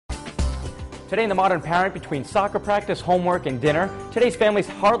Today in The Modern Parent, between soccer practice, homework, and dinner, today's families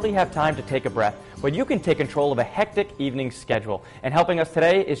hardly have time to take a breath, but you can take control of a hectic evening schedule. And helping us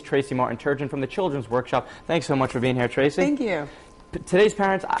today is Tracy Martin-Turgeon from the Children's Workshop. Thanks so much for being here, Tracy. Thank you. Today's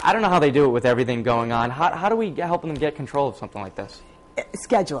parents, I don't know how they do it with everything going on. How do we help them get control of something like this?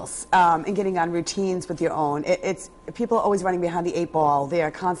 Schedules and getting on routines with your own. People are always running behind the 8 ball. They are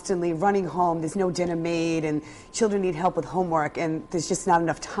constantly running home. There's no dinner made, and children need help with homework, and there's just not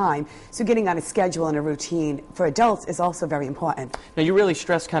enough time. So getting on a schedule and a routine for adults is also very important. Now, you really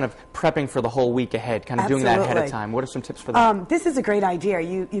stress kind of prepping for the whole week ahead, kind of doing that ahead of time. What are some tips for that? This is a great idea.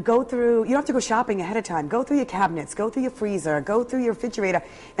 You go through, you don't have to go shopping ahead of time. Go through your cabinets, go through your freezer, go through your refrigerator,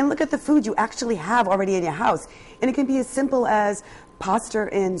 and look at the food you actually have already in your house. And it can be as simple as pasta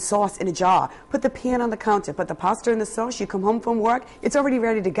and sauce in a jar. Put the pan on the counter, put the pasta in the sauce, you come home from work, it's already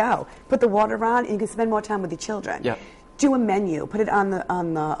ready to go. Put the water on, and you can spend more time with your children. Yep. Do a menu, put it on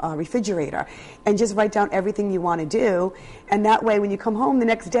the refrigerator, and just write down everything you want to do. And that way, when you come home the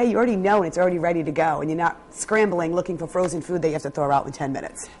next day, you already know and it's already ready to go, and you're not scrambling looking for frozen food that you have to throw out in 10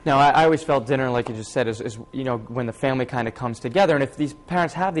 minutes. Now, I always felt dinner, like you just said, is you know, when the family kind of comes together. And if these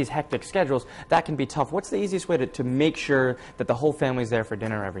parents have these hectic schedules, that can be tough. What's the easiest way to make sure that the whole family's there for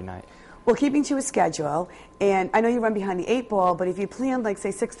dinner every night? Well, keeping to a schedule, and I know you run behind the 8 ball, but if you plan, like, say,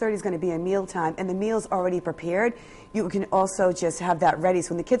 6:30 is going to be a meal time, and the meal's already prepared, you can also just have that ready. So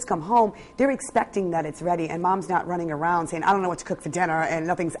when the kids come home, they're expecting that it's ready, and mom's not running around saying, I don't know what to cook for dinner, and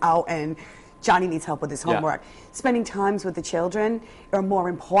nothing's out, and Johnny needs help with his homework. Yeah. Spending times with the children are more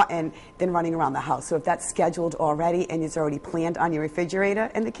important than running around the house. So if that's scheduled already and it's already planned on your refrigerator,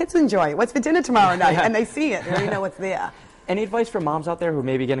 and the kids enjoy it, what's for dinner tomorrow night, and they see it, they already know what's there. Any advice for moms out there who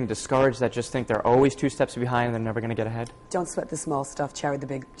may be getting discouraged, that just think they're always 2 steps behind and they're never going to get ahead? Don't sweat the small stuff. Cherish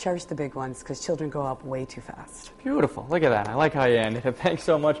the big ones, because children grow up way too fast. Beautiful. Look at that. I like how you ended it. Thanks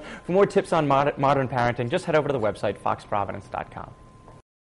so much. For more tips on modern parenting, just head over to the website, foxprovidence.com.